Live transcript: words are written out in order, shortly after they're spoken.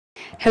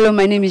Hello,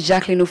 my name is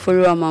Jacqueline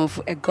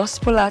Ofori-Amanfu, a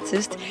gospel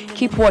artist.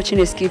 Keep watching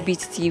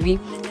Skbeatz TV.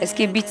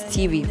 Skbeatz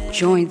TV,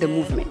 join the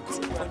movement.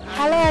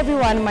 Hello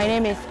everyone, my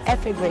name is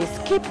Effie Grace.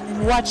 Keep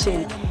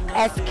watching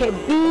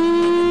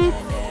Skbeatz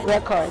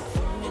Records.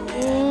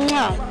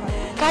 Mwah.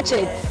 Catch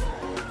it.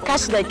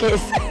 Catch the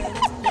case.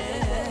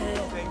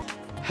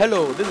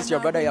 Hello, this is your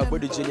brother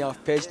Yabodu Jr.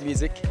 of Page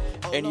Music,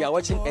 and you are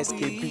watching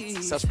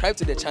Skbeatz. Subscribe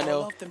to the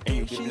channel and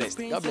you'll be blessed.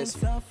 God bless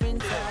you.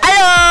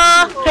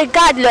 Hello,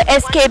 regarde le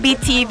Skbeatz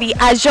TV,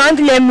 agent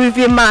le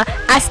mouvement.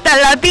 Hasta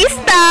la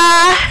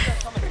vista.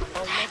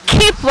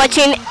 Keep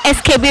watching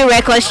Skbeatz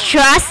Records,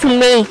 trust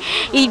me,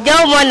 you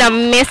don't want to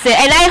miss it.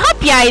 And I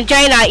hope you are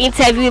enjoying our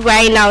interview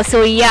right now.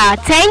 So yeah,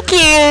 thank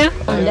you.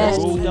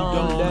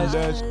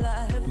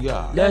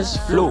 Let's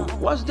flow.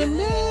 What's the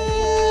name?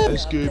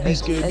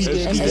 Skbeatz.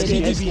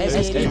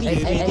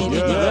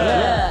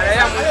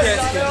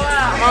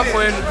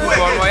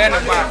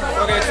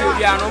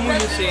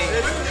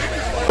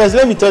 First,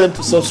 let me tell them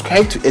to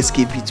subscribe to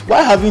Skbeatz.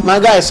 Why haven't my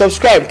guys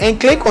subscribe and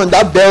click on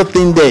that bell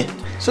thing there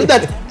so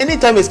that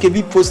anytime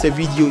Skbeatz posts a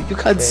video, you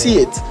can see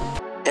it.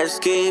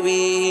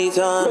 Skbeatz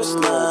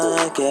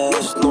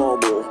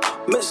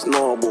Miss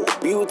Noble,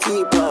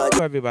 beauty pie.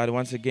 Hello everybody,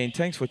 once again,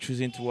 thanks for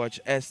choosing to watch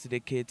S to the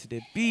K to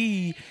the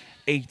B,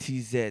 A to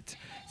Z.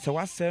 So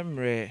what's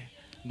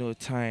no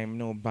time,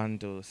 no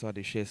bundle, so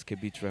they share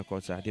Skbeatz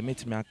Records. They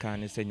meet me a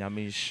can and say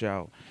Nyame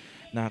show.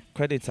 Now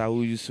credits I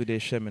will use to the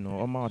shaman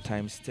or more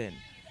times 10.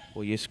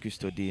 Oh yes,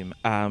 Christo dim.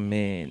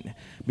 Amen.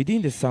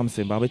 Within the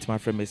Samson, but with my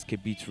friend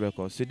Skbeatz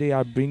Records. Today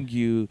I bring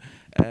you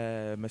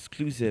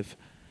exclusive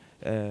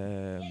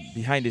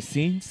behind the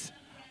scenes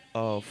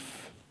of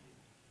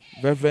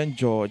Reverend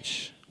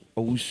George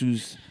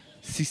Owusu's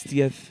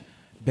 60th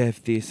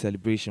birthday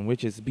celebration,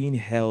 which is being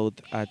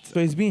held at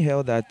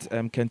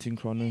Kenton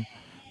Chrono,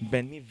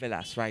 Benny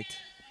Villas, right?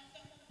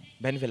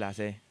 Benny Villas,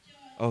 eh?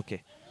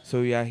 Okay.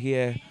 So we are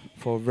here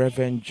for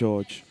Reverend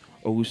George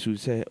Owusu.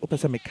 Say,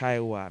 opesa me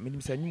kaiwa.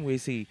 Minim say nyum we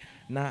say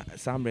na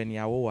samre ni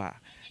awowa.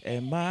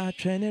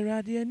 Matwen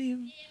Awurade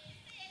anim.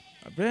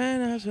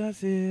 Brand as I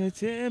say,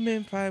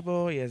 Temin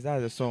Fiber. Yes,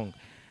 that's a song.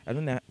 I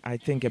don't know. I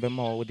think a bit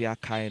more with the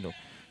Akaino.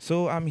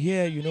 So I'm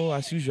here, you know,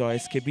 as usual,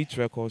 Skbeatz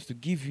Records to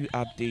give you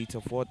updates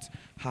of what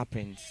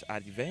happens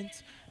at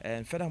events.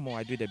 And furthermore,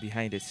 I do the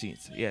behind the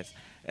scenes. Yes.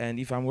 And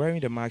if I'm wearing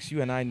the mask,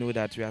 you and I know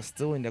that we are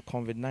still in the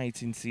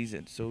COVID-19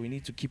 season. So we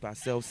need to keep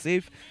ourselves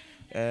safe,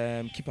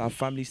 keep our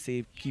family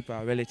safe, keep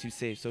our relatives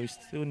safe. So we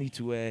still need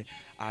to wear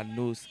our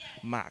nose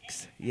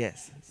masks.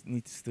 Yes,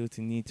 need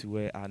to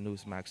wear our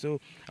nose masks.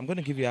 So I'm going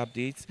to give you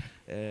updates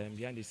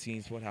behind the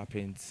scenes, what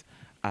happens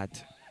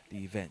at the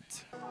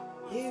event.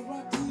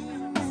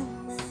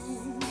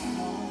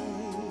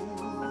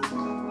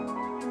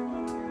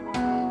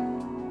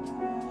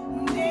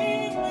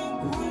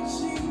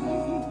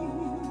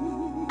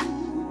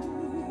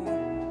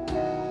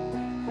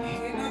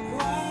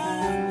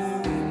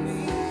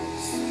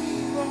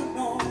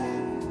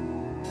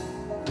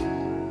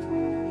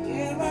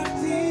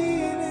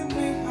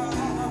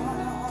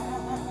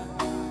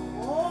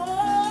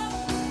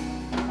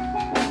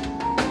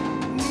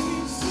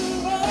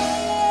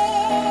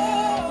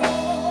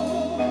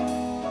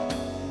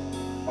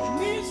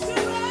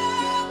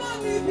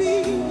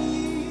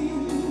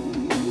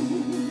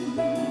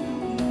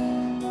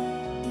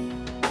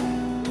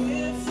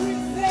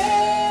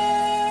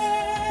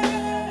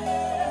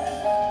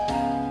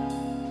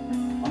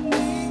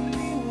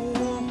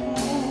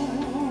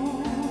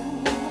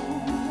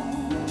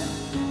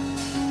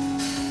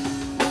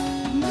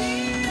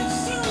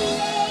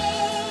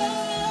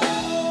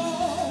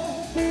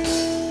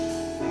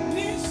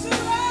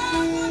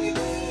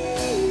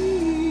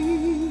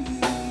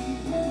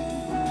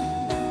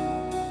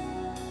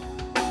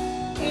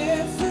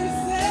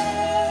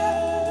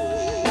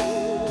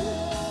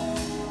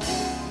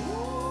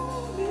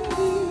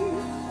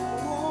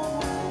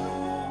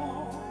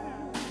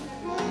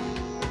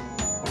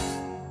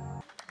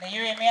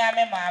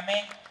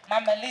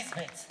 Mama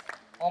Elizabeth,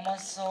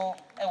 almost so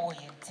a way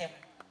in Tim,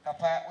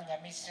 Papa, when you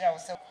miss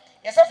yourself.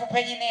 Yes, for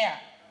Penny,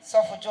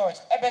 so for George,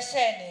 ever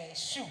say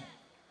shoe,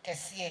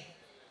 Cassie,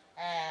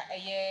 a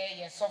year,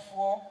 yes,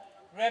 software,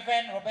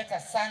 Reverend Roberta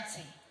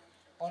Santi,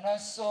 on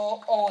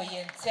also oh,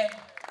 in Tim,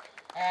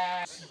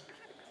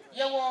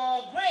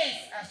 your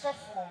grace, a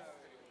software,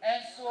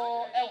 and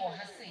so I will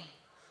have seen,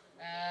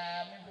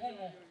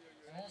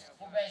 most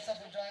for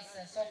Sophie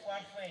Johnson,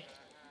 software Fred,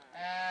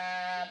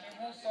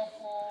 most of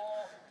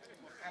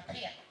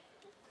appear.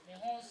 Me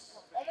who's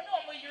only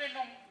you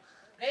know,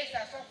 there's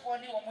a soft for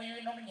you, or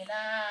you know,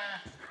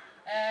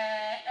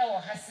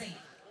 Hassi.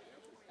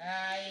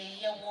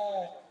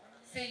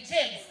 St.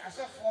 James, a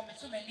soft for me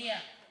too many. Me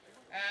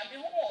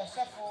who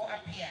soft for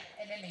appear,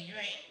 and then you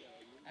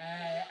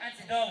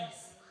Auntie Doris.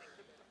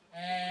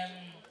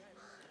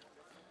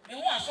 Me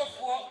who are soft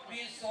for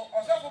being so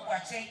or soft for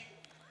watching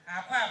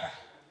our papa.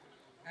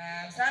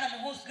 Sana me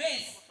who's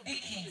Grace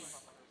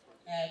Dickens,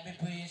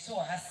 be so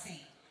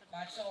Hassi.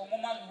 Macho,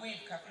 Mama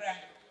wave, Kakra,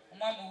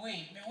 Mama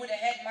wave, me with the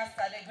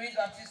headmaster at the Grace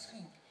Baptist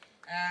School.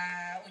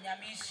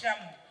 Unyami Shram.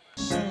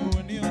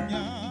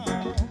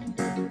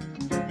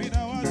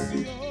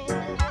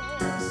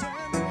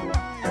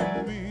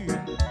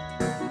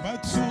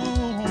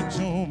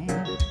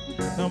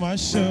 My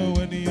show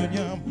when you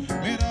yam,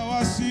 made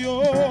our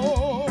CEO.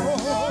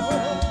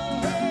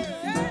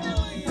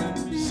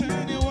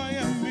 Send you I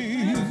am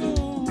me.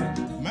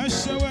 My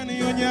show when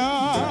you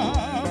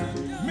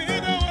yam,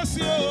 made our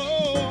CEO.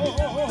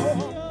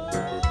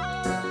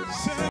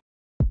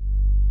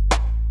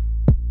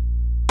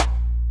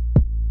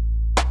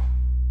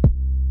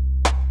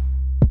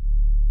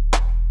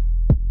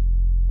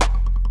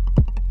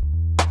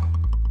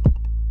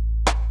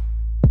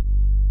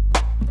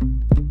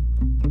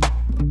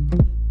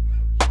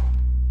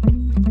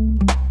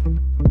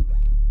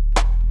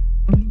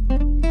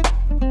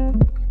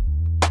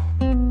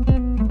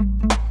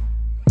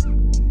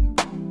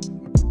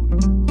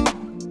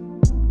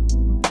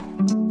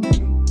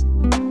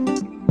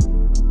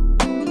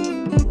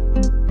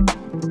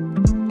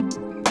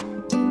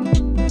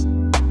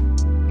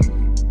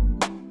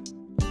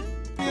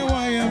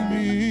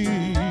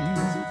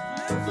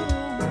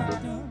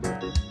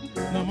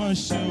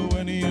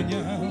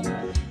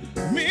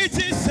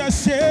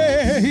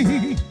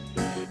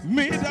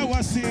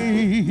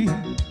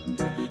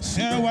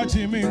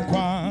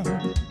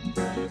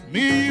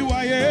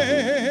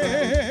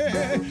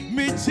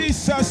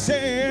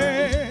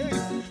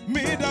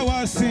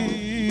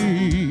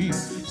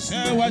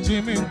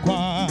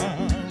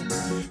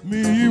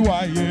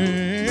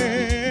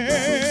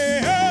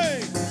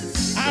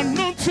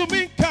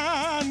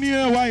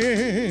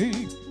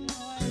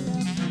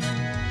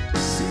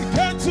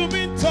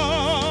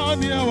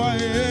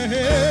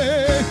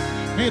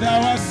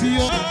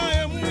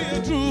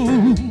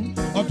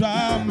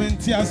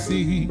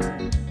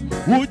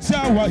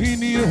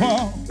 Wahini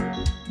ho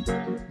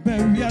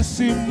be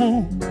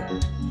asimu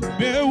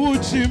be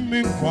uchi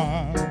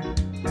minkwa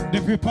de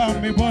pipa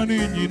me boni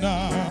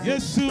nyina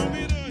Yesu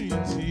mi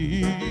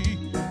doiti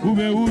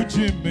ube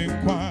uchi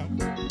minkwa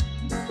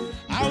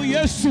au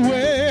Yesu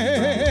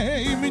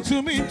e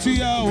mitu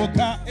ya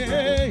oka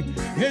e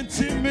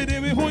enti me de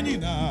me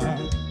honyina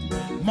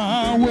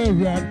ma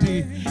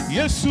werade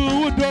Yesu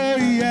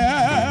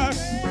udoya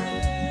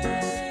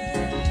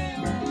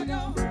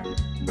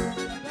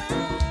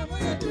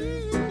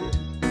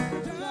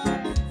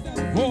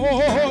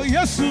Oh,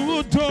 yes,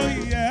 you do,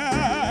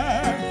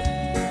 yeah.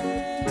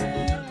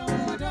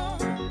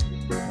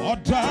 All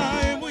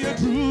time we are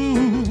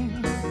true.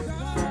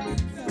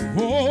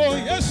 Oh,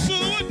 yes,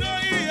 you do,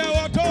 yeah.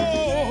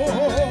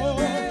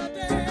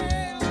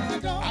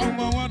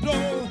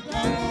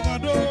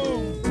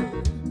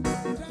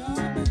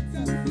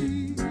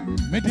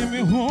 Made me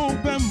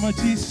home, my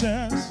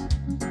Jesus.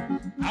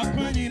 I'm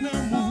planning a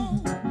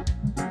move.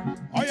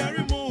 Oh, yeah,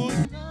 remote.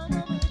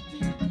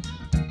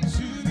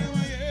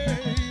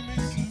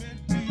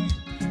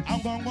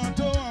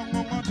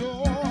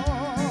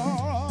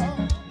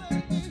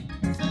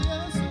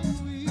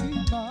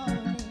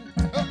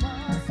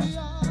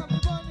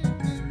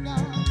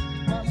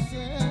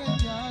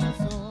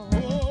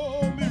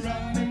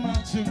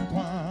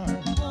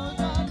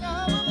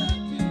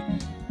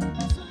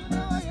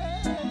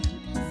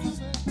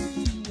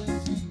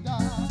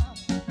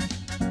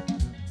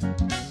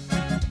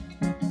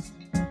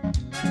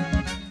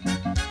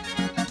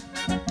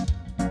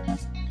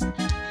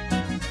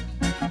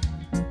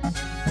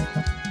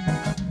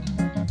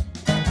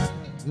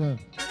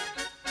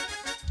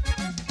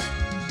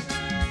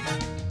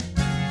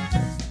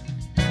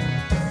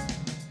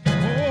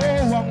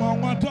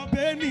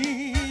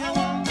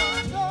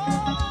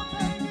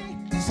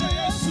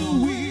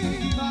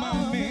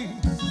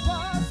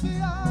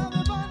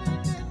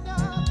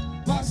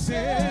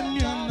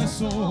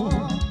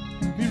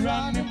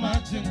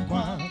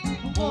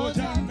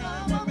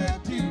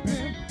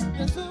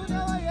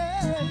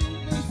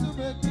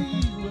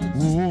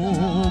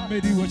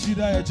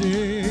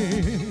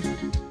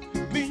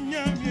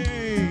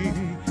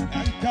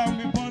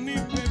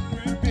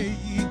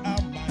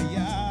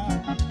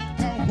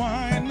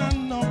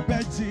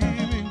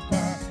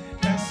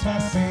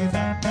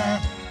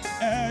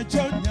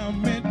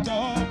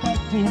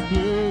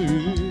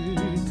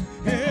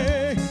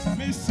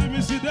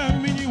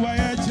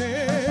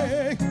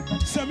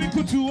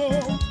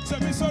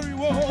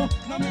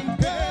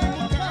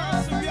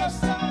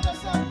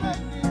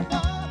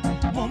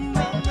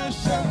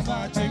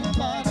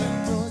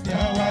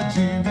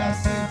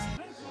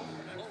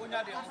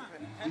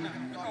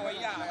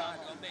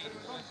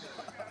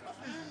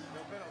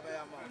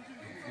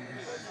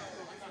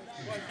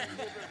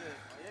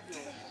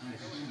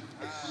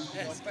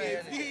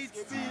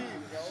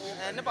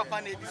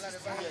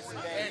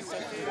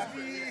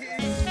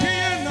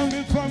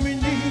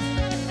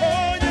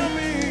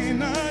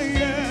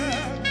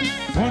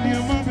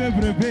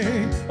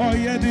 Oh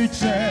yeah, the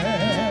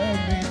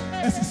cherry.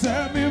 As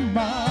I me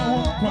ma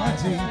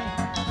kwati.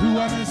 Who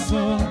are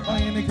so I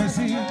in the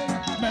sea.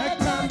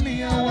 Make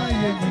me away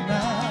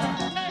na.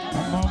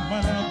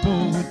 Mama na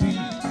body.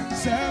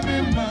 Say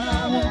me ma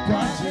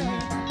kwati.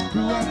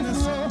 Who are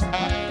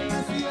so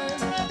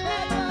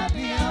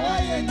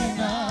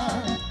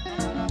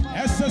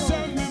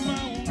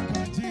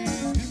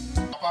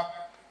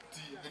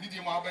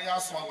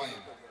so am I.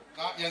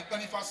 Now, you're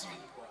 21st.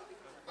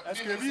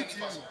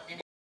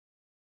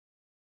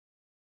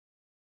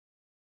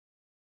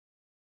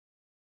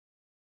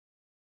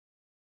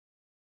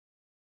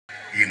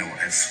 You know,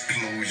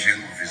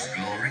 explosion of His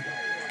glory.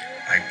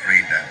 I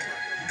pray that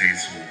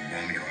this will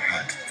warm your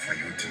heart for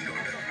you to know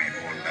that we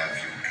all love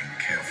you and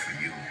care for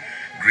you.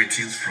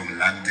 Greetings from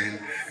London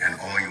and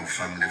all your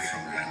family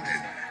from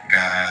London.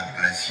 God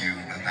bless you.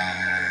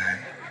 Bye-bye.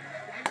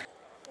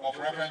 Of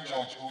Reverend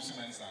George OWUSU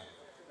MENSAH.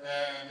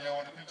 There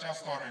was a picture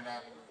story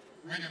now.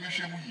 We give you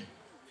shame.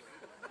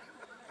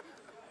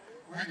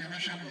 We give you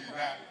shame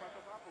now.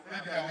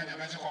 Maybe I will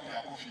never come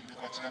here KOFI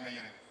because I'm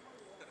here.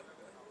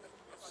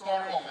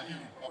 Story of a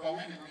hero. Papa, we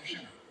give you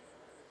shame.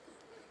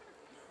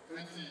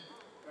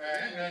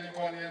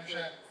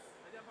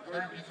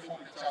 Very beautiful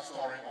picture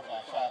story of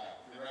our father,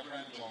 the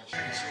Reverend George.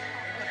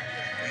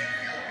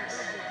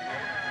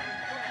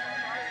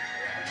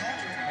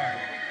 George was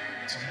married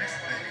to Miss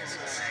Dennis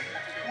Hussein,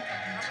 who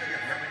happened to be a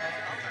member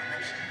of the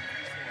nation.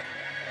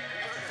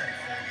 After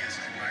 34 years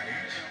of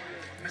marriage,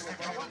 Mr.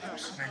 George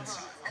OWUSU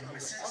MENSAH and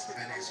Mrs.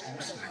 Dennis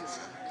OWUSU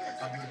MENSAH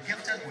have been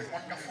gifted with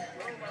wonderful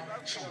kingdom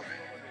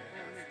children.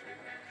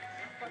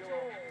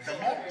 The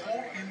Lord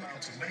called him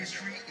into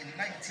ministry in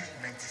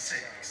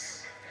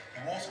 1996. He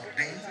was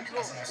ordained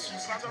as an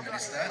associate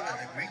minister at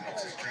the Great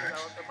Baptist Church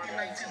in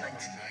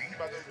 1999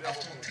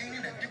 after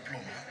obtaining a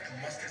diploma and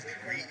master's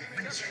degree in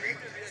ministry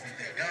from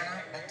the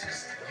Ghana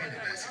Baptist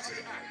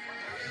University.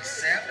 He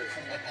served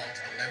for about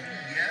 11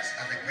 years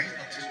at the Great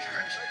Baptist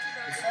Church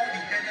before he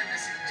headed the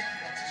St. James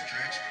Baptist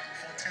Church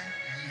for 10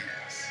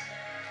 years.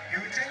 He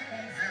returned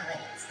home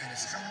thereof and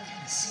is currently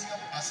the senior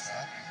pastor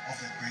of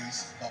the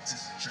Grace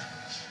Baptist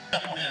Church.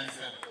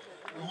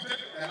 We will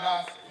take the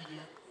last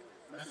video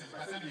message.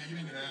 I said the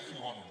evening in every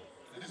one.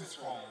 This is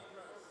from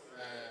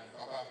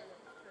Papa.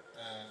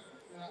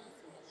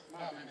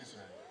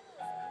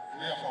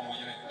 We are from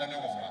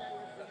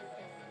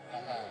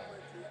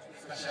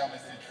special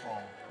message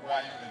from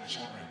wife and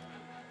children.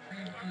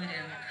 Good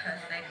and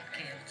perfect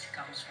gift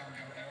comes from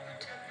the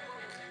Lord.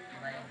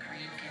 By a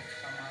great gift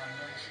from our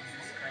Lord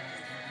Jesus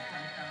Christ, and we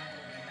thank God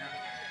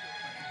enough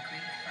for the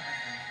great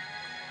Father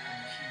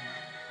and King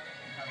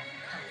who have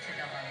impacted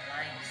our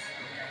lives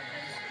in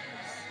diverse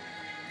ways.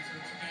 And so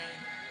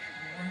today,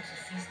 we want to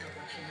seize the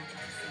opportunity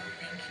to say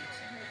thank you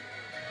to you.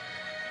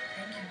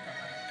 Thank you,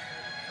 Papa,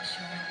 for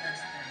showing us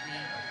the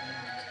way of the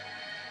Lord,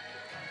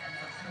 and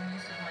for throwing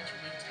so much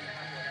weight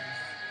behind us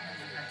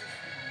when we had to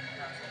stay in the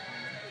house of the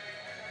Lord.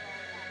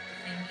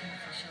 Thank you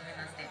for showing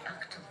us the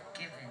act of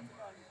giving.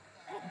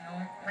 You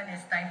know, when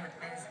it's time for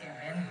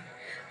Thanksgiving,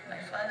 my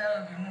father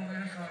will be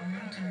moving from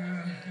room to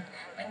room.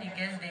 When he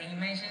gets there, he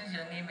mentions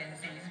your name and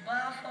says,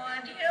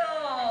 Bafodio!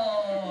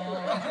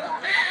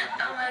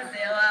 I must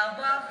say,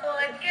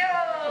 Bafodio!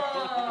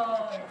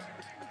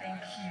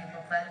 Thank you,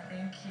 Papa,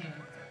 thank you.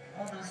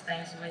 All those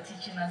times you were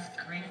teaching us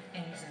great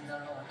things in the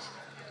Lord.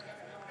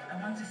 I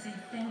want to say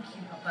thank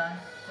you,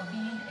 Papa, for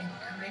being a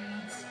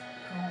great,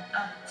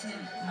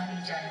 proactive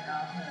manager in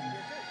our home.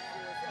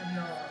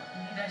 Your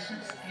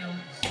leadership skills.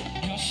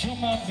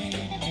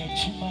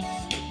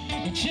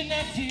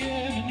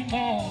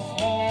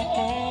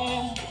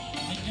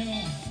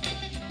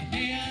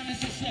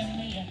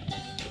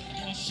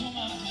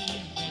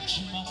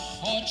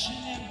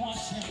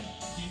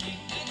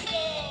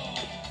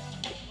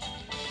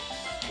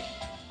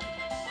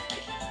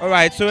 All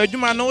right, so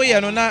Ejuma no we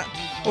no na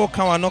o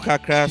kan wa no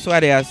kakra so what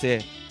they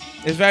say.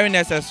 It's very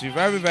necessary,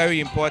 very very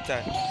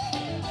important.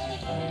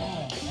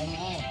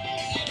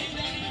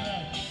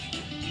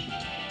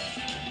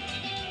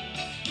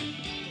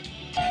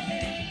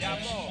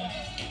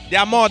 There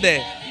are more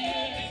there.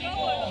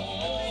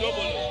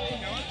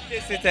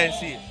 Taste it and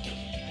see.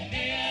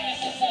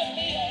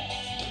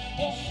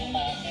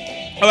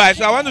 All right,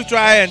 so I want to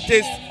try and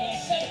taste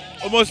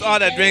almost all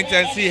the drinks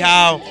and see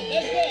how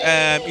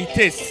it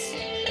tastes.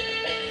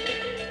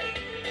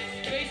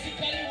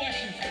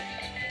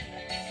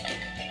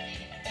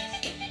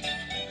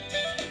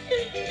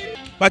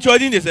 But what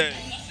did you say?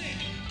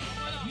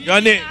 Your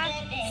name?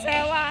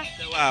 Sewa.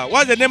 Sewa.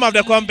 What's the name of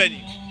the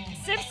company?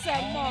 Sips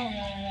and more.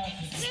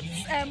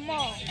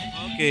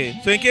 Okay,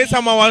 so in case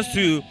someone wants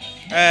to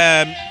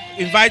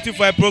invite you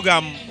for a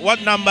program, what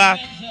number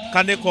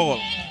can they call?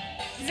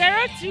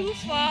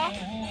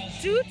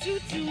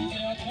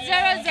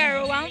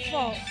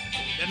 024-222-0014.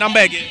 The number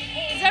again?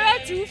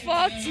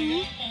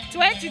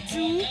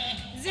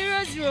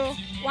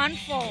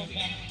 0242-22-0014.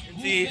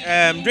 See,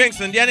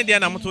 drinks and the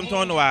end I'm okay,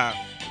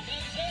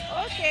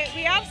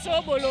 we have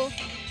Sobolo,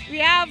 we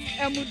have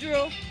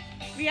Mudro,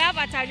 we have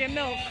Ataje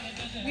milk,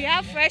 we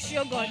have fresh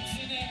yogurt,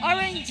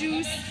 orange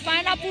juice,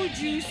 pineapple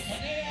juice.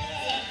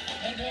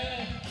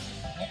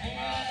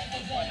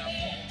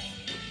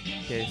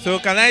 Okay, so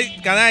can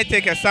I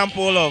take a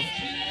sample of?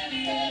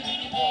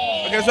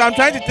 Okay, so I'm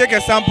trying to take a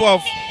sample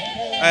of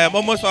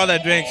almost all the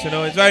drinks. You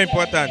know, it's very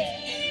important.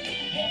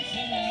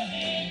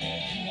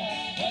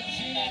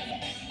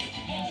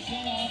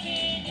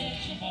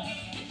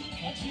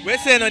 We're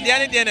saying on the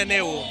end of the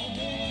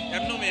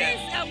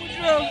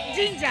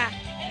Ginger.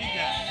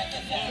 Yes.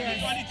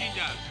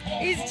 Ginger.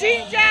 It's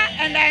ginger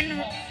and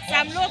then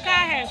some local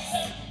herbs.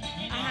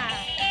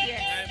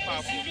 Yes. Very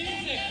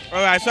powerful.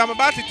 All right, so I'm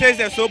about to taste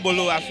the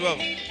sobolo as well.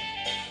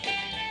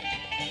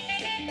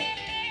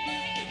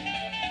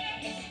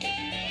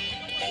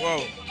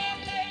 Wow.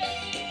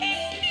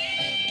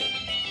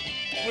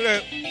 Okay.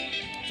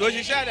 So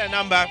she shared their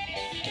number.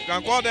 You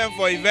can call them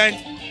for any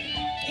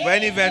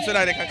event, so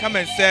that they can come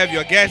and serve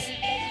your guests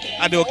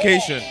at the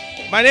occasion.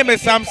 My name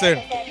is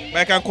Samson, but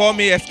you can call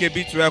me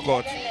Skbeatz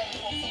Records.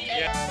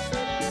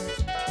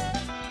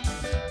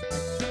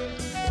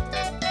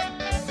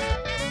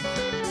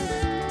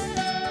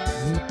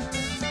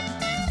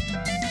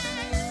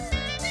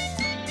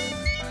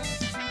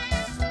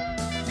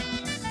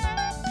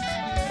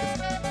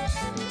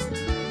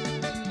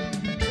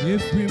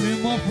 If we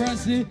make more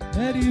Francis,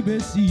 Eddie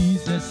Bessie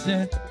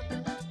said,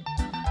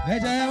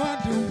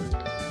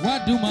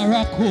 what do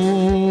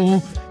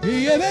Morocco?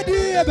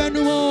 Ebedi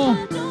Ebenuo.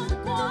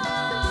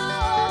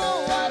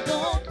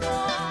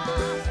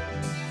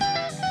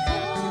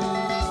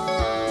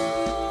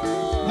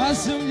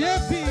 Asum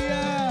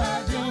Yepia.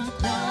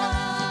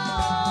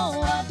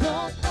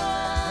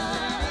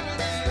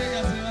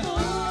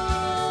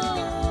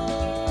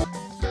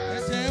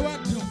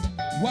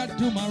 What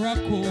do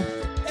Morocco?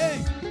 Hey,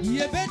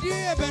 Yebedi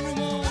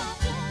Ebenuo.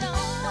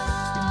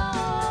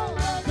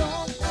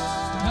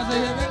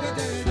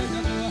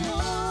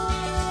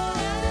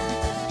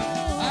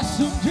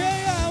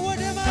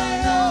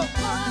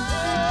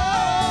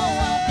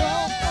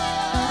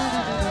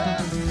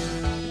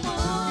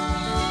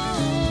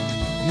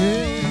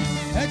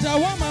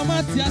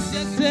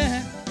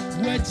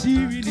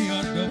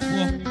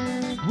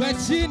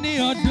 Wechini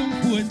odum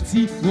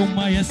kwenti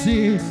omaya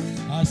se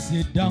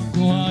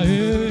asidankwa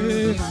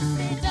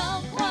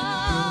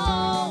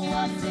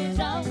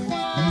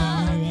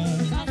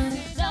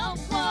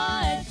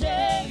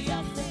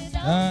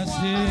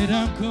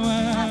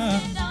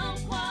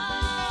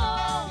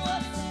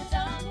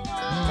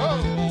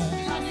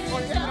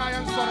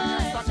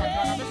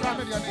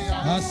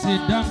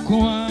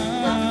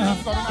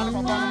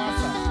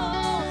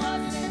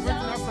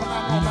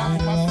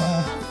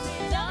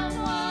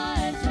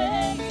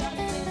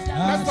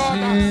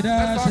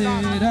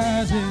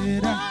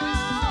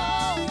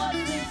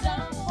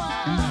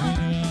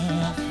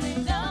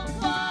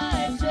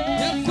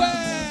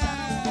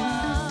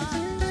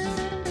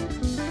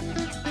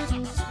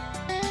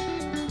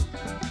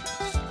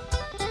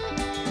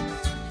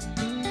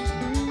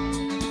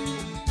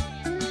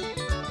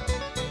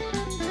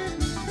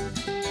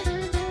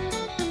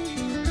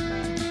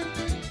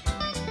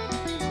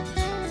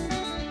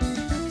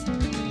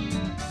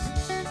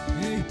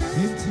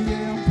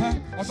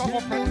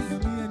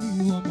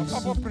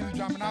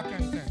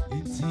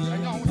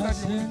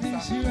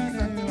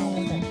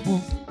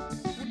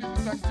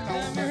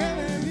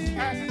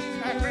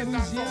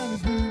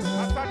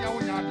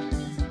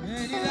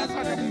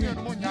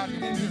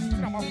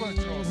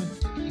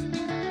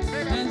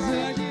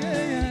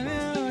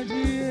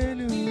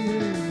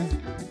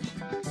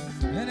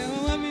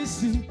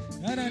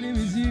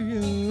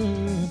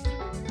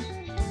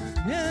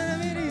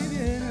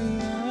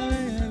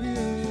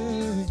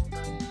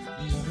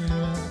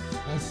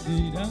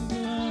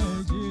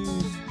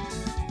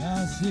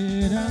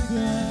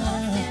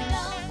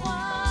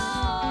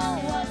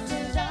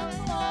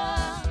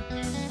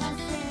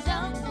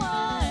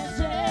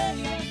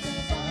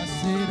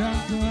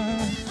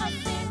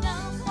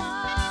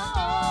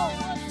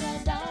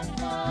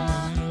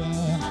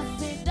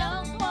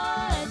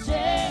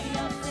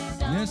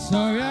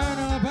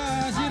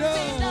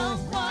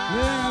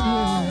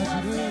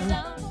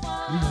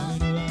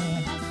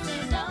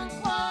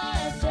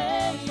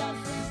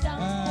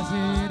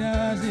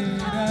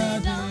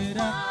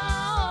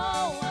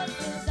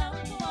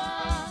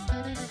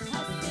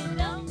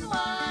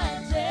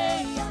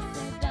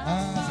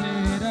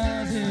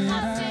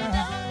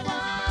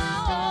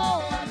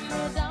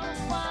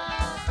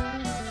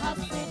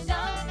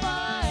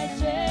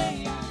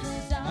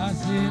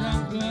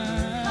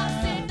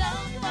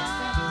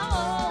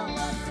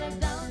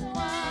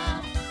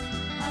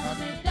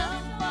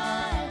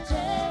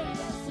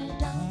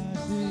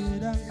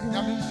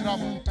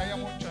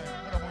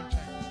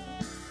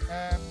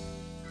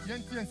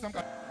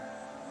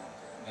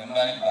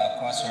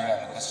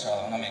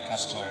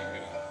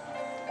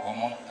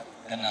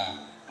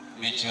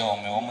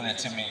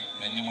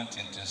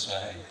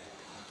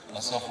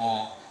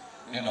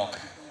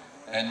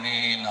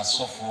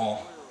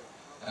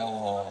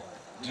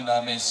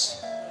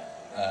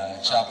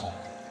Chapel.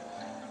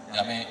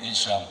 Yame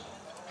Isham.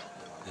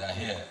 They are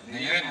here. The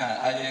year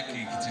na aye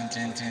cake tin.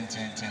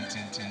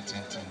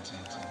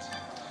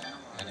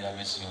 And they are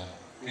with you.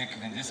 Cake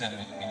in this and in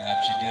a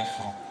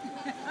chidefo.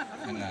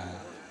 In a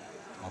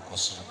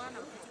Mokoso.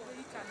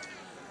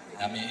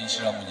 Yame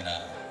Isham.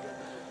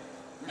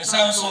 Miss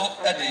also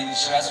at the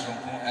insurance room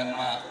and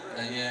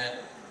a year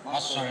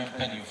mastering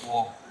penny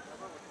for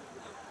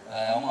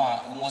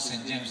almost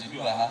in James if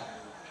you are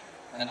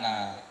and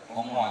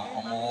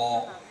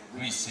Omo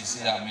Greece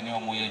sisi a mene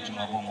omo ye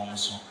adwuma bo mo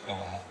so e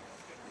wa ha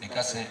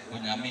eka se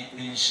onyame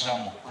enhyira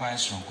mo kwan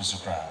so nkusu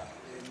kra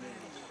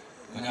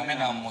onyame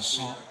na mo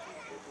so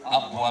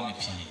aboa me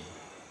pii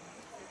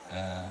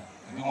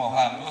bi mo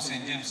ha me o se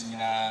James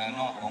nyina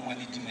no omo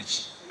ni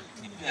dimachi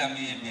bi a me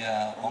ye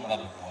bia onga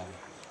beboa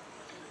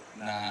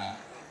na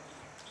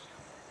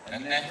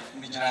ene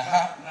mi jira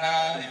ha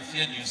na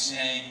efie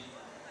dusian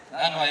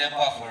na no ye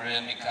ba for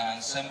me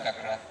kan sem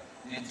kakra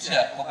nti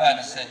a oba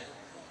na se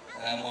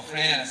mo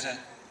free na se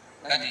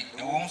kadi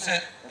ewum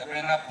se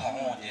ebrena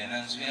pamo de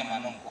na nso ye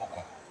manom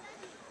kokwa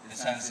de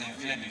sanse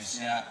efie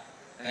dusian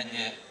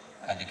enye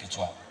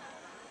adeketwa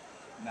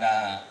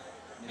na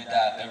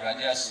bida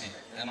Awurade ase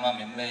ema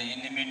me mai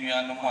ni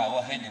menua no a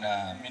wo ha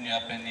nyina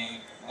menua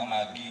pani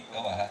mama bi e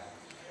wa ha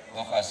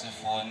wo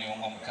fasefo ni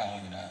wo ka ho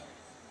nyina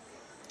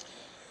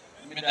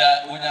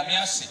bida onyame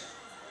ase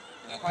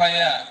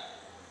kwaya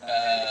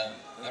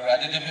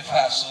Awurade de me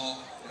fa so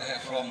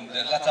from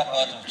the latter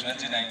part of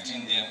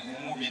 2019 the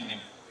movie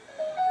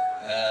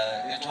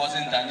it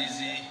wasn't an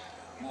easy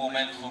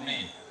moment for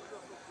me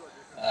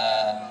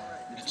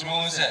it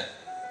means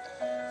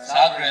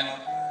sabre no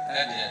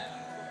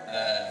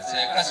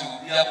say kasi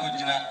ubi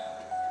akujina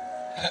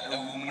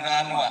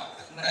umna no a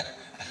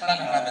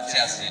na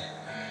metiase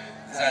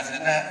say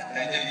na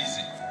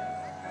easy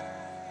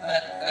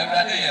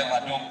Awurade ye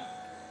madom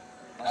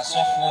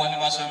asofo ni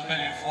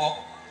masompelifo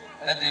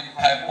e de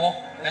paibo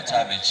e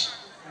chabechi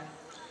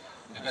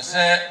be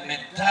say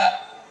meta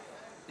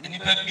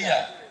nipa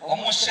bia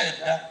omo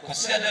sheda ko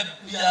se da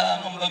bia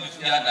no mba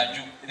bifia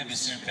anaju e be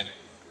sirpe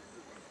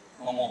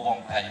omo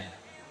bompai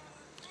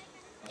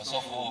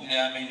asofo mi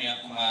amenya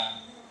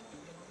kuma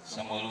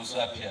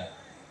samolusu apia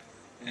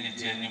ele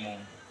die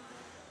nimu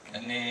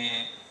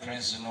ene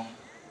prince no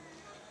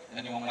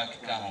ene mo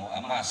makika ho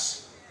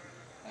amas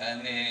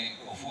ene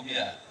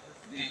ofubia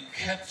they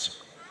kept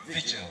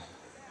vigil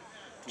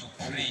to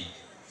pray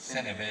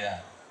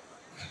senebeya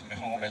me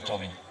ho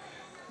betomi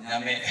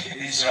nyame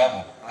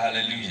Israel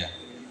hallelujah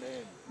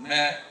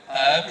may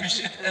I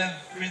appreciate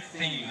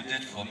everything you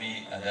did for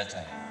me at that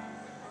time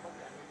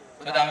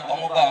but I'm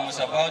almost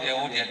about the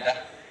old da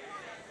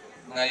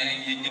na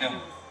yin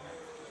nyinam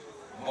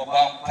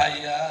Bobam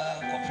paya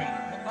kopim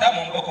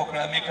tamon boko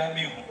kra mi kan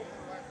mi hu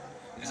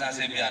isan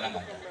se bia na ma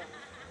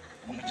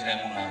mo jira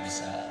mo ma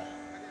bisa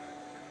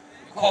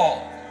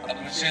ko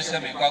appreciate se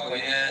me kwa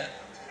koye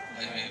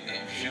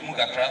hwemu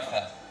kakra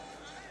fa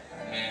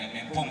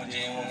me pom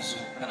din won so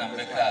na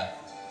mbeka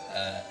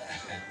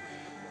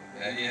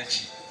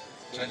yechi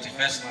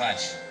 21st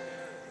March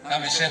na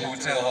me share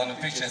hotel on the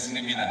pictures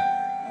ni bi na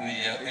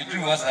it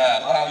was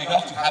wow you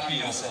have to happy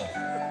yourself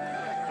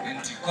in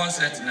the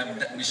concert na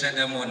me share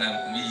them on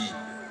me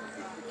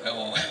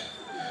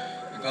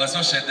because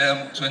I share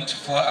them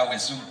 24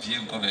 hours so pie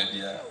ko ba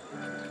bia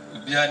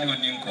obia ni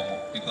oni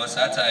nkomo because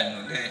that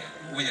time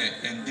we are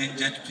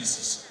endangered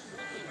pieces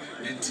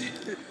enti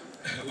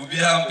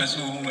obia ampeso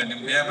hu mani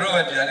me bro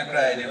wa dia ne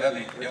cry dey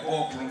baby e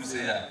go prove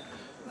say ya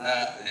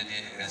na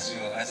the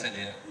SEO I said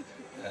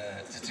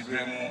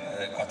titibremu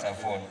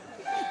quarterfall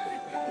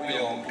we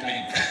are on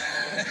clean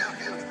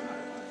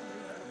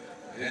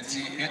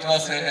it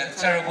was a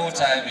terrible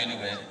time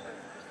anyway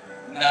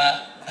na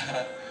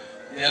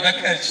the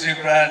make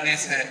chibra ni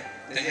say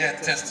the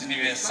test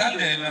anyway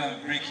Sunday no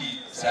breaky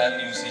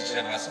sad news each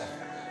myself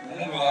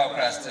mumbo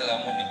akra still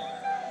amoni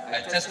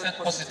I tested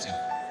positive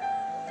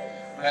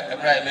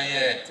right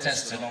be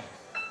test no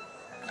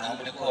na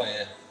mo de call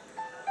here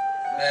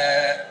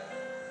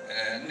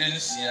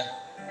Ninsia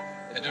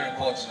the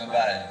report no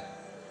by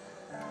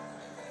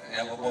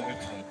ya go bomb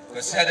from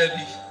because said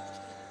be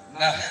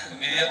na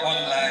me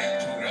online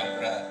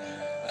program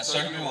I saw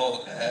you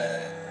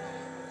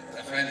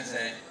a friend is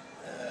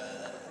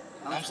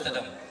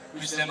Amsterdam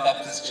Christian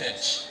Baptist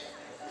Church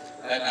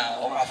and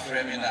all my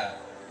friend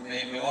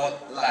me all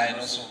line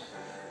also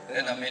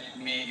then I met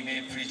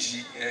me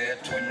preach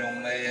to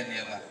nyom na ye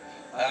niema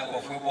I go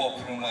football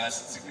program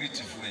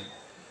security free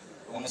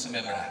almost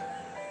member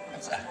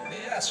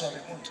I saw the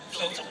moon.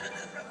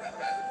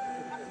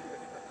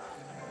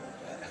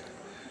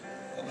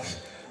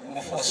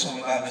 I'm for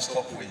some I'm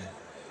stop with.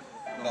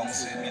 I'm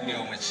saying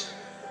video much.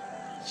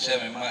 Share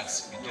my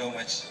max video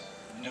much.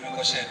 Never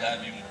go share that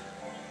view.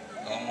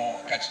 I'm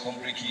catch some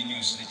breaking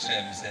news. The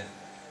chair said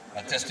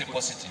I tested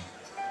positive.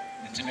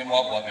 The team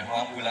more about my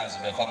ambulance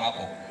by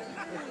Famako.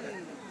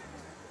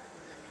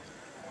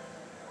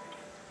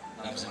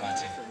 I'm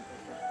saying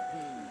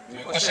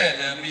we go share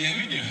the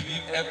video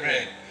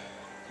every.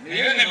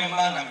 You never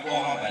man and go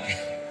home.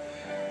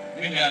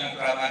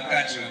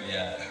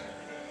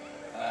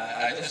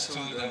 I just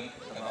told them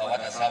about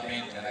what has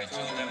happened and I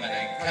told them and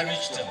I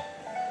encouraged them.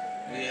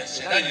 They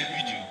said that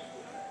video.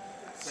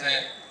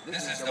 Say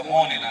this is the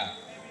morning now.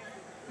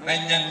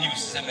 Many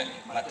news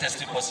my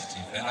tested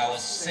positive and I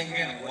was singing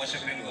and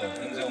worshiping God.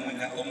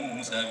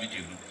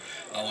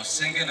 I was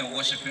singing and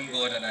worshiping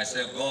God and I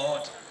said,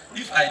 God,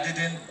 if I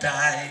didn't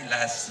die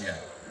last year,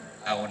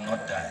 I would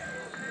not die.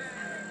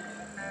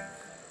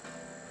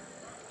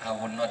 I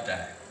will not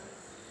die.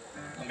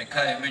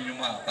 Mekai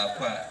Menuma,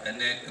 Papa, and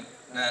then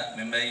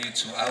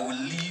I will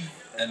live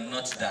and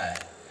not die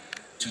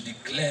to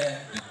declare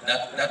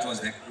that was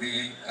the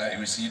day I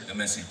received the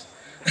message.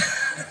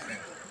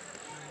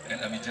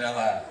 And I'm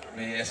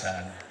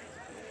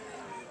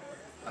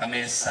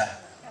Amesa.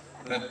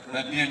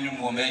 Maybe you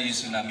more may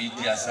use in a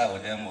media sour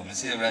than women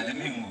say, rather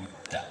me,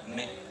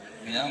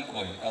 me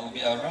uncle. I will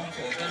be around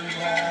for a very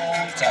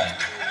long time.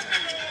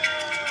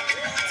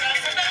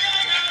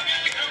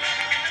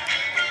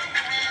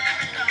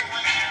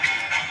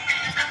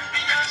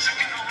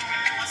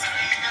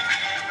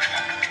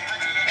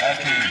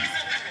 Okay.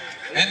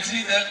 And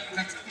see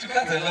to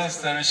cut a long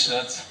story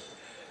short,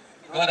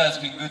 God has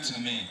been good to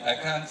me. I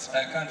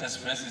can't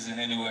express this in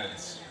any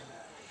words.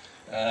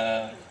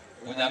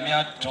 When I'm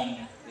out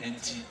Tom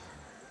enti,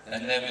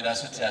 and then with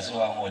us as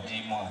well more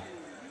demo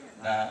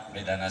na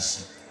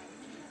medanasi.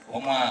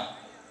 Oma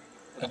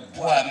a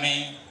boy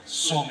me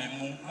so me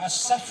mu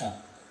masafu.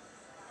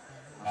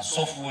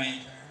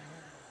 Masofui,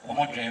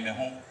 Omo dream me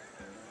home.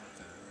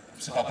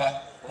 So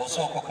papa,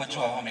 also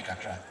kokojo a home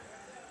kakra.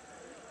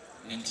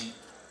 Enti,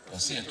 I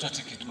see a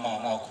ticket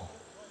man now.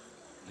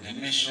 They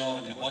made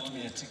sure they bought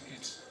me a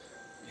ticket.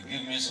 They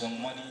gave me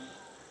some money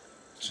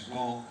to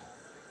go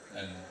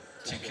and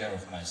take care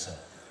of myself.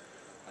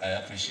 I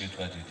appreciate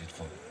what you did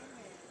for me.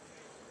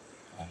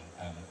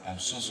 I'm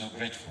so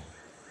grateful.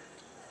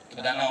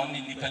 But I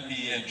only need to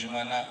be a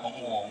Jumana or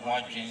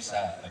more dreams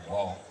are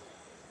above.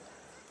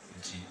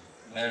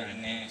 Mary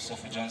Ne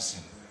Sophie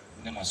Johnson,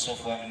 Nema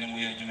Sofa,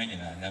 Nemu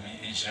Jumena, Nami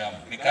Ishram.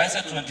 Because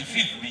at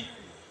 25th be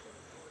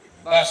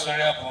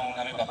sorry upon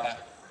Nami Papa.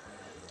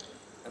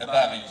 The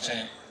Babin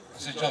chain.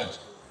 Sir George.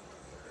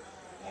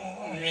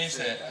 Means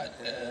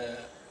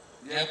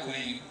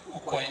who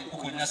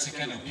could not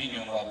second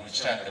opinion about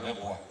Richard the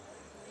Bebois.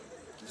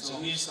 So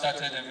we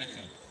started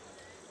everything.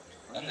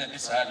 And then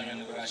this had you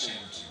never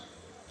ashamed.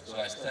 So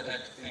I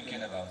started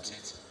thinking about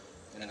it.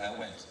 And I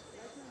went.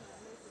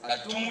 I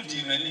told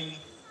the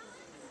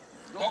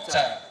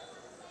doctor,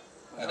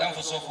 Madame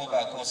for so far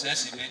back, or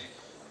SCB,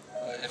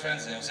 a friend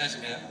says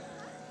SCB,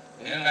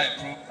 the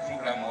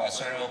program was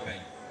sorry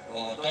open,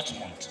 or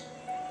Dortmund,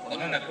 or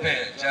not a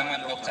pair,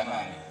 German doctor,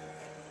 mommy.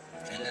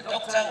 And the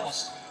doctor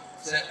was.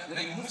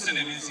 Who's an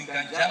amazing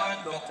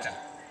German doctor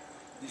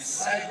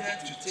decided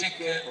to take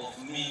care of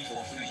me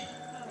for free.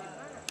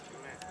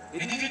 He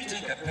didn't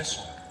take a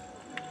person.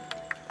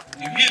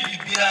 He will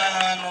be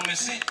no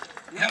messy.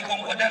 Young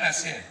Compadana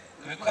said,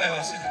 the require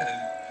was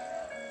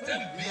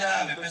then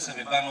beer, the person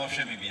with Bano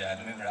Shemi,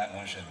 remember I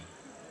know Shemi.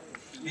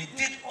 He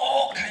did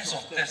all kinds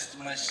of tests,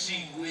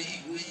 machine, way,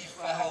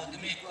 how the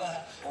make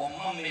or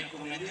mom made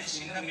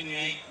recommendation,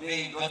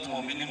 they got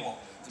more minimum,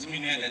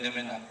 diminuted the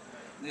men.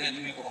 The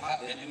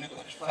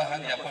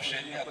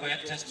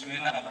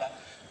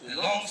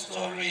long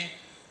story,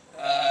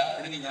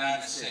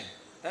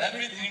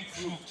 everything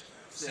proved,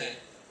 say,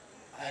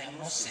 I am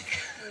not sick.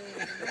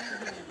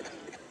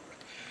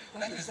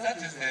 That is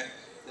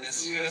the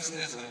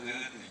seriousness of the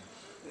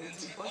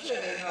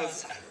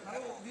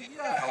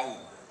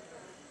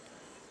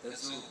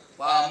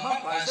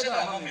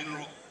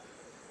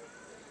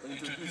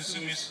introduce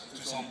me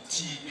to some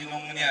tea, you know,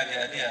 many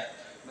idea.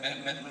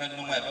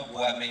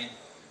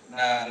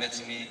 Now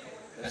let me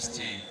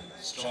stay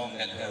strong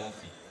and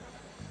healthy.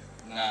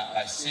 Now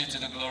I say to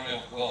the glory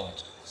of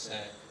God, say,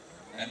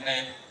 and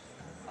then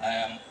I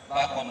am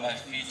back on my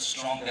feet,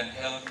 strong and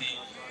healthy,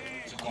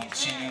 to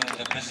continue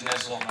the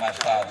business of my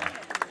father.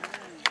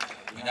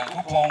 With a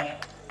coupon,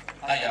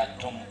 I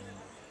adom.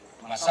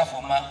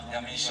 Masafoma,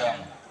 Yamisham.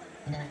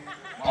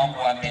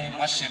 Mambo, I made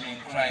my shaming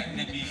crying,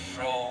 maybe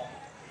fro,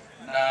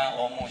 now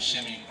almost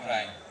shaming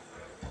crying.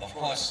 Of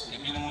course, the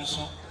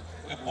Binuso,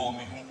 a bomb.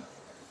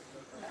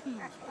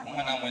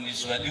 When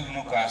it's ready,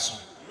 no castle.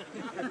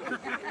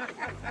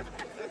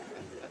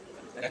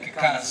 Like a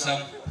cancer.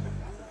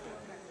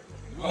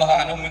 You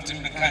are no one to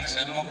the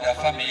country, no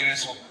family.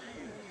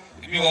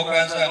 If you are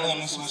grandson, I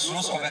know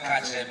source of a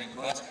country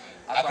because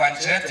I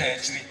can't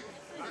actually.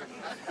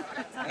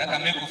 Then I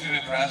make a few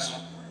prayers.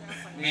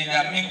 Me,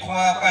 I mean,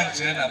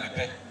 country and I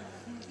pay.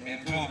 Me,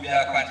 to be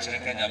a country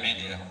and a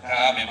media.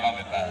 Come,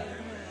 Mamma.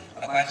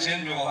 I can't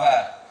change your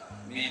heart.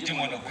 Me,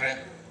 Timon.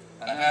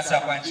 And as a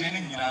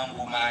continuing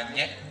woman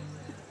yet,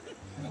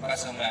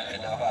 because I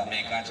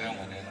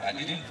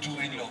didn't do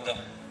any of them.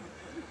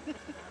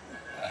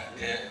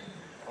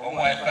 On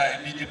Wi-Fi,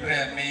 be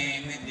prayer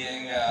me,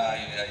 I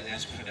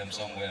just put them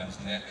somewhere.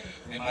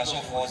 We must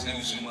of course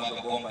use you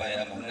mother bomb by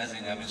a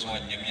nothing. I'm so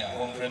give me a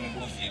home frame and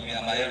coffee. Me,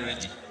 am I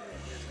ready?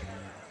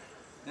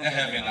 Never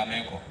having a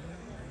make.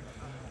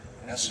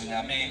 That's when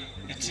I made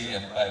it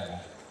and Bible.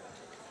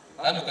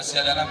 I look at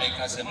Selena make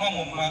us a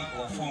mamma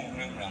or phone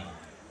ring round.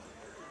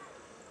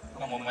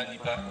 Money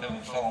back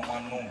there for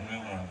one no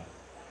room.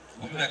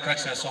 We will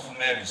catch us of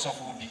Mary, soft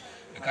will be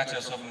the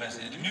catchers of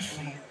Mercy. The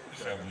Mifun,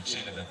 if I will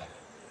change the better.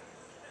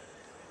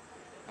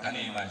 Can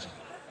you imagine?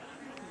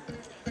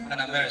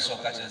 And I'm very so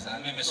catchers, and I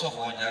mean, myself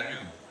on your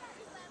room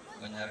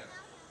when you're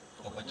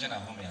Opportunity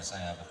home as I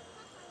have.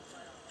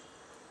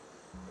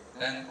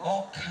 And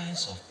all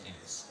kinds of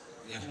things.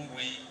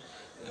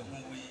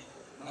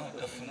 no,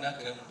 the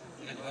Funaka,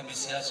 let me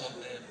see us of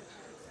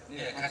the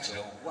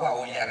catcher,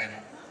 wow, Yaren.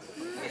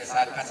 Yes,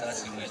 I catch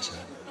us in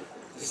nature.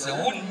 It's a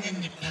one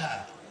in the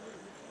path.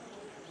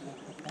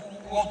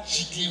 What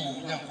city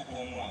will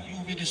you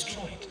will be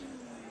destroyed.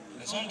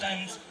 And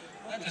sometimes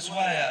that is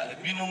why the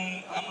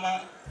Binum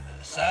Amma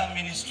Sa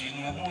ministry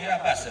no more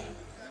passing.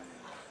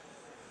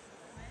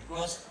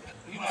 Because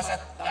you must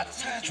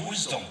attach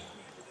wisdom,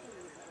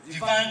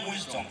 divine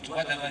wisdom to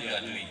whatever you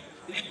are doing.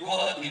 If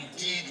God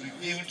indeed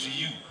revealed to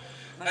you,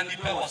 and the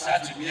power was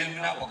to be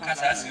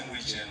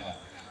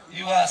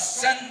you are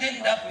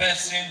sending that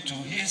person to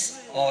his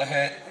or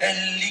her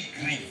early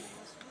grave.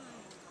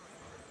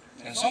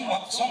 And some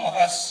of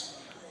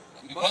us,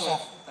 because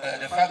of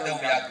the fact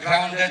that we are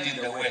grounded in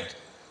the word,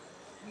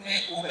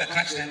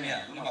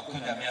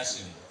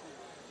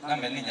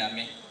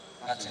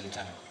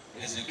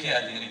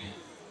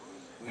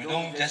 we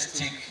don't just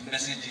take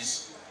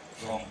messages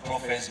from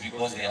prophets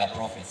because they are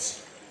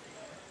prophets.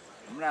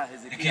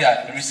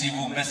 Hezekiah received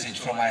a message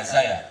from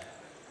Isaiah.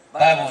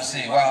 Bible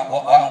says,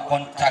 one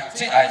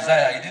contacted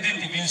Isaiah. He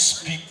didn't even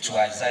speak to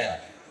Isaiah.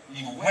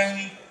 He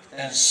went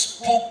and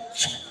spoke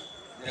to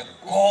the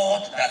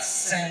God that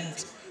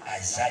sent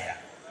Isaiah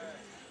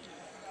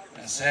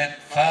and said,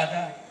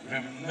 Father,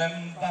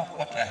 remember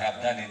what I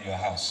have done in your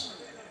house.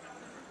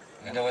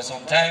 And there were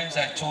some times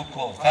I told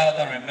God,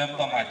 Father,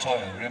 remember my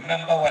toil.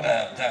 Remember what I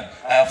have done.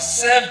 I have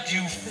served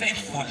you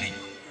faithfully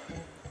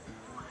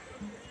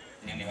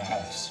in your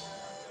house.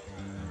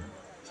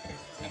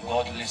 And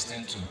God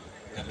listened to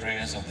the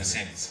prayers of the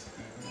saints.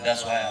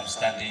 That's why I'm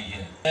standing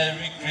here.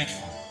 Very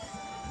grateful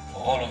for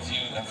all of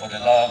you and for the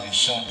love you've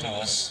shown to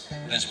us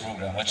this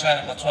program. We're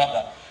trying to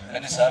talk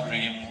and it's a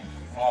dream.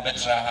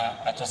 PEPRAH,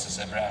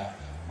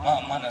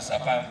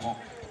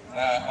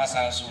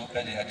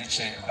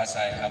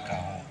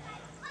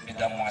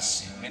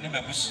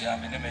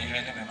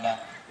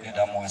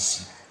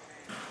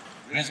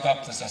 Grace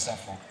Baptist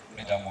Asafo,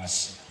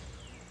 Medamwasi.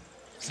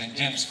 St.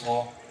 James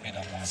 4,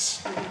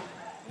 Medamwasi.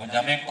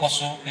 Onyame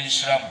koso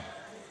enhyiram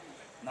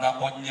na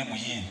onye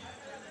muyi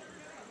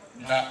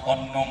na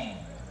onnom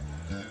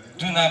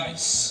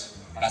dunamis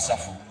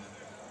Asafo.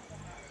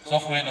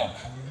 Sofo Enoch,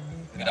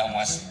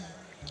 Medamwasi.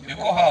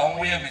 Because how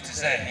we have it to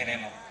say,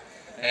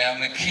 I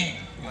am a king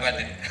over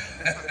there.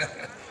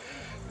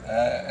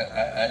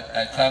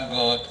 I thank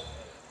God.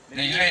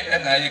 The year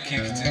and I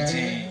kicked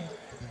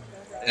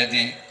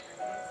it.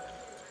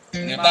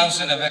 The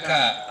bounce in the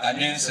Becca, I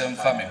mean some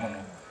family.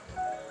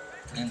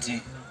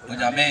 Inti,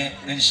 Onyame,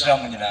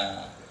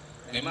 Nishamina,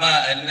 the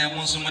ma and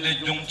Nemusumade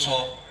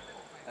Jumto,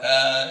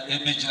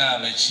 Ebijina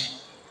Mechi,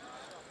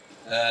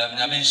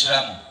 Namin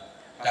Shram,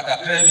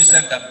 Takakrevi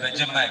sent up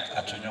Benjamin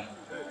Atunium,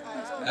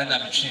 and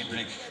I'm cheap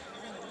brick,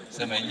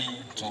 Semeni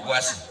to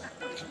Wasi.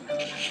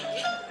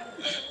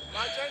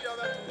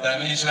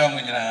 I'm Shram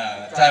in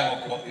a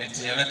time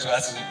it's ever to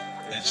us,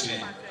 the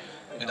tree,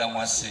 Madame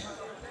Wasi,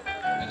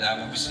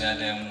 Madame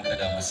Busianem,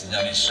 Madame Wasi,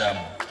 Shram.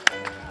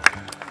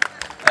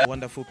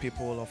 Wonderful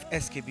people of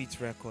Skbeatz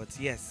Records.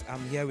 Yes,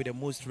 I'm here with the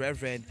most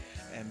Reverend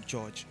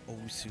George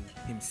OWUSU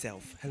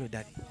himself. Hello,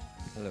 Daddy.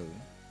 Hello.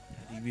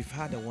 Daddy, we've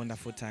had a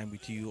wonderful time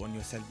with you on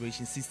your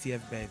celebration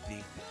 60th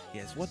birthday.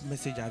 Yes, what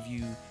message have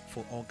you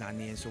for all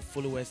Ghanaians or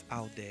followers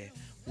out there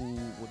who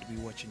would be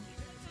watching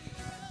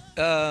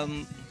you?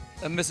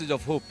 A message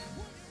of hope.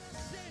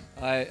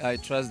 I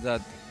trust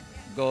that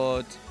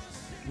God,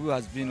 who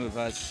has been with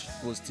us,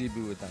 will still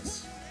be with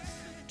us.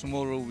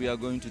 Tomorrow we are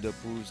going to the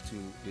polls to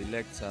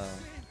elect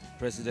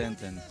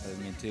president and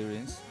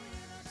parliamentarians,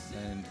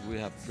 and we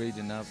have prayed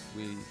enough.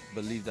 We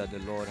believe that the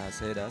Lord has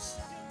heard us,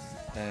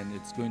 and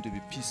it's going to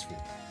be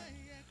peaceful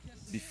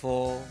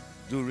before,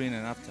 during,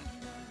 and after.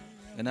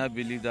 And I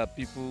believe that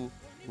people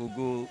will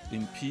go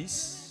in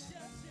peace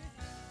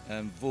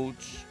and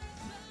vote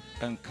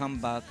and come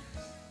back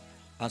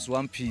as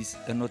one piece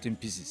and not in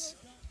pieces.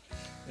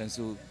 And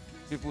so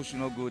people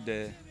should not go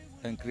there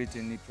and create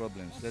any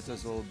problems. Let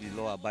us all be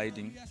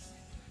law-abiding,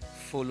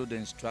 follow the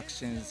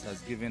instructions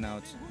as given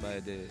out by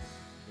the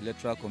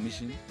Electoral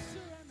Commission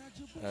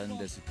and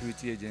the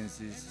security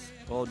agencies,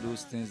 all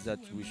those things that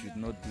we should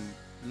not do.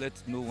 Let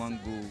no one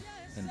go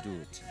and do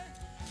it.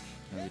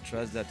 And we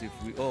trust that if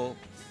we all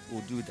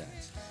will do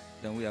that,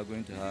 then we are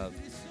going to have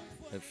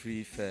a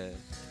free, fair,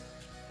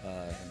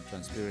 and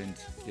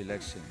transparent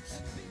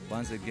elections.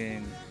 Once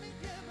again,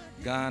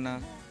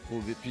 Ghana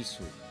will be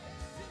peaceful.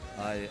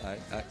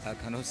 I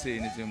cannot say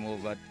anything more,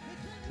 but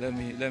let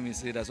me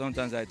say that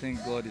sometimes I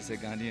think God is a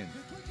Ghanaian.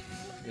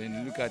 When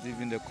you look at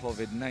even the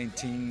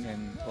COVID-19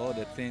 and all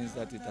the things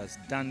that it has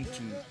done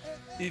to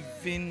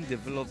even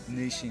developed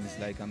nations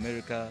like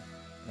America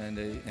and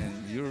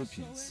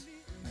Europeans,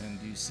 and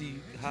you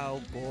see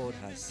how God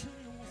has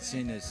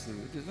seen us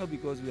through. It is not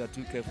because we are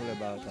too careful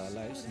about our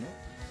lives, no.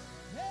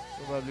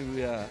 Probably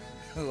we are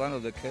one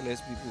of the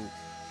careless people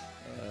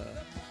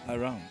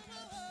around.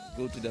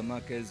 Go to the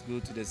markets, go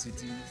to the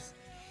cities,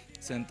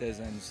 centers,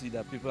 and you see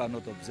that people are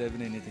not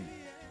observing anything.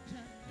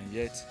 And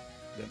yet,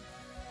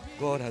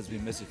 God has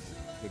been merciful.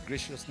 The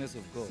graciousness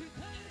of God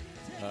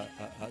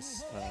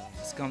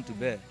has come to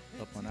bear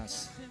upon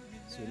us.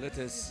 So let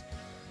us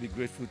be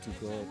grateful to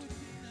God.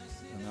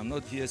 And I'm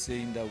not here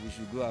saying that we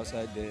should go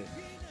outside there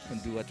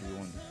and do what we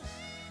want.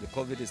 The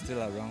COVID is still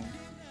around.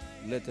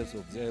 Let us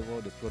observe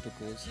all the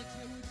protocols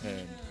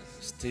and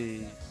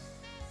stay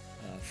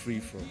free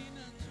from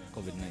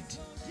COVID-19.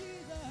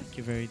 Thank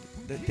you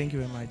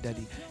very much,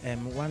 Daddy.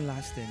 One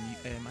last thing.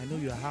 I know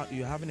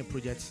you're having a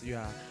project.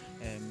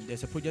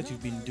 There's a project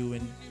you've been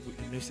doing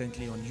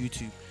recently on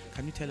YouTube.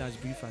 Can you tell us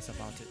brief us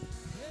about it?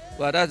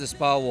 Well, that's the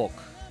Spar Walk,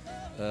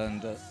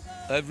 and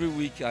every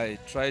week I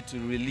try to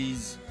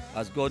release,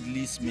 as God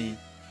leads me,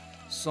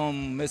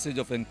 some message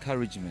of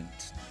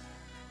encouragement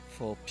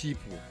for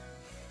people,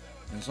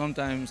 and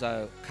sometimes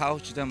I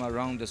couch them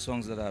around the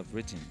songs that I've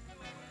written,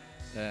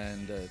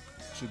 and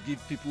to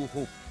give people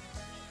hope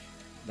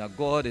that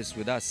God is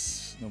with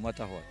us no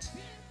matter what.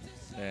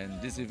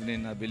 And this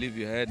evening, I believe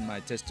you heard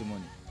my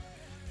testimony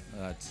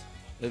that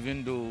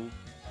even though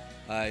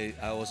I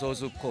was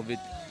also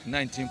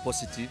COVID-19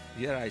 positive,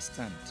 here I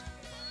stand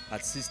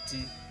at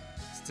 60,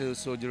 still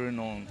soldiering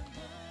on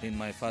in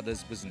my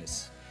father's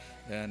business.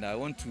 And I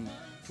want to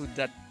put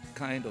that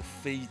kind of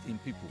faith in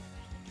people,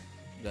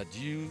 that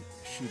you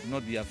should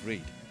not be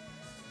afraid,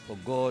 for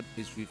God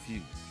is with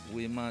you.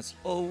 We must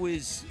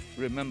always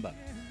remember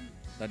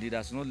that He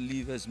does not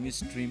leave us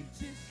midstream.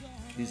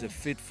 He's a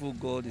faithful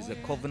God, He's a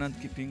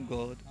covenant-keeping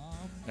God,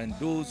 and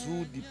those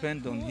who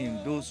depend on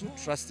Him, those who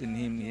trust in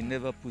Him, He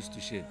never puts to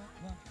shame.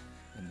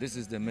 And this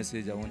is the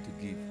message I want to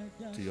give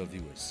to your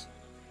viewers.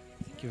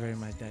 Thank you very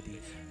much, Daddy.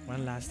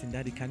 One last thing,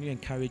 Daddy, can you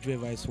encourage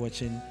whoever is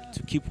watching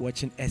to keep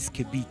watching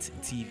Skbeatz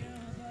TV?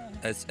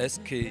 Skbeatz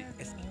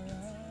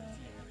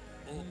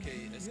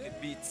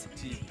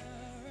TV.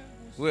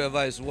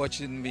 Whoever is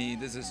watching me,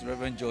 this is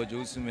Reverend George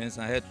OWUSU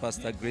MENSAH, Head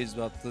Pastor Grace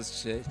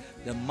Baptist Church,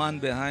 the man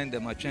behind the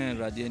Matwen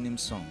Awurade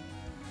song.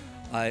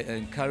 I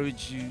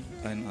encourage you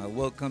and I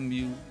welcome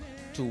you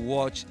to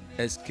watch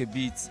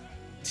Skbeatz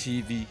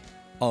TV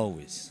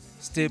always.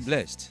 Stay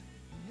blessed.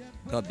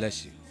 God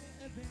bless you.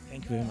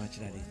 Thank you very much,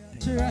 Daddy.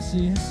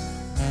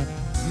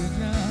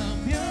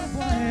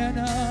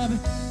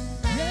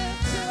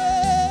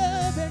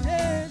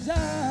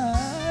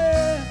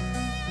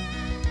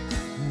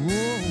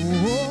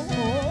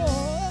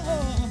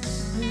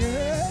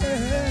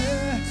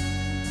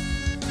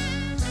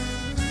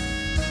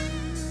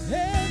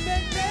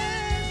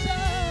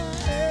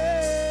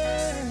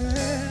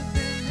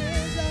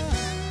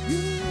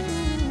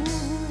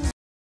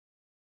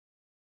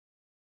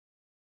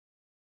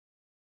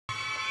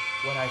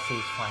 What I say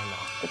is final.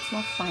 It's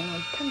not final.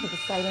 You can't be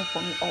deciding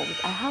for me always.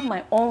 I have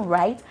my own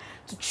right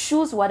to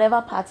choose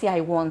whatever party I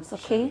want,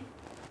 okay?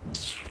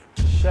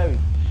 Sherry,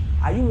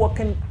 are you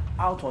walking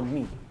out on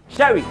me?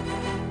 Sherry!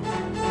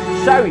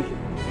 Sherry!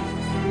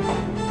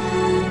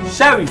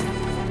 Sherry!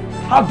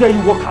 How dare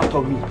you walk out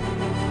on me?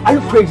 Are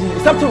you crazy?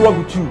 Is something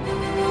wrong with you?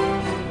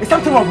 Is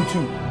something wrong with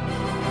you?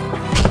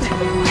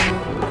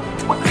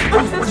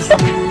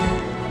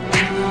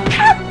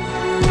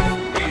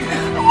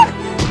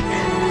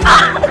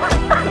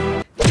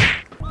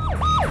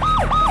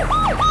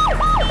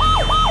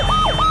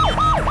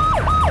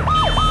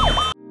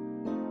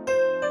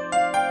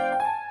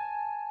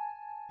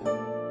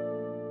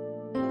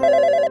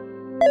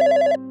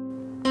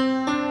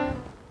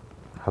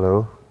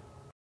 Hello?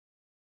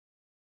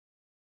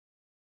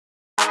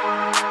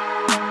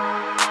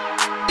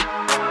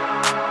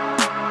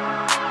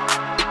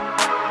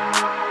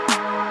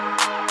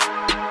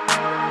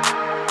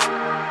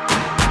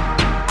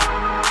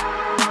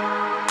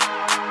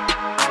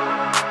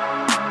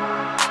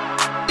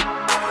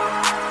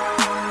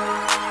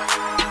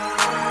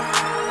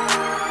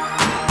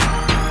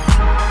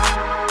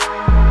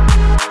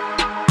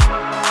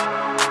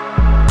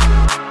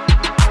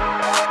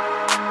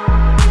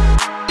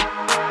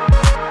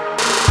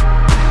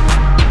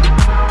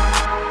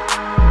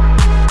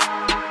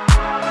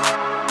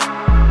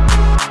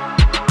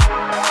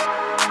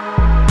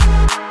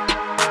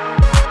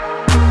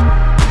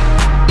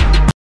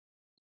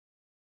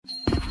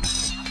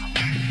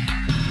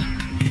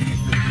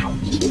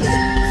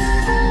 Yeah.